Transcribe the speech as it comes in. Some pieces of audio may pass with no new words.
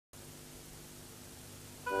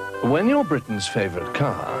When you're Britain's favourite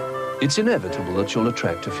car, it's inevitable that you'll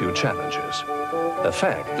attract a few challenges, a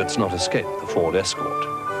fact that's not escaped the Ford Escort.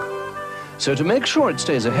 So to make sure it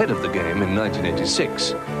stays ahead of the game in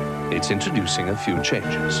 1986, it's introducing a few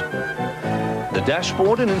changes. The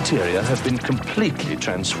dashboard and interior have been completely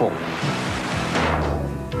transformed.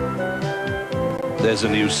 There's a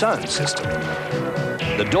new sound system.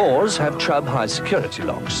 The doors have Chubb high security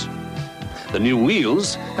locks. The new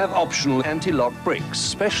wheels have optional anti-lock brakes,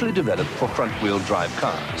 specially developed for front-wheel drive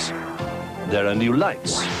cars. There are new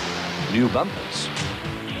lights, new bumpers.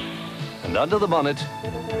 And under the bonnet,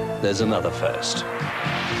 there's another first.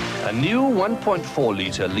 A new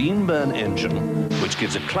 1.4-litre lean-burn engine, which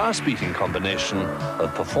gives a class-beating combination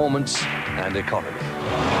of performance and economy.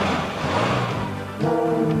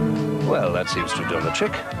 Well, that seems to have done the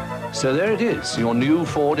trick. So there it is, your new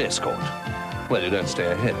Ford Escort. Well, you don't stay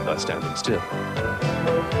ahead by standing still.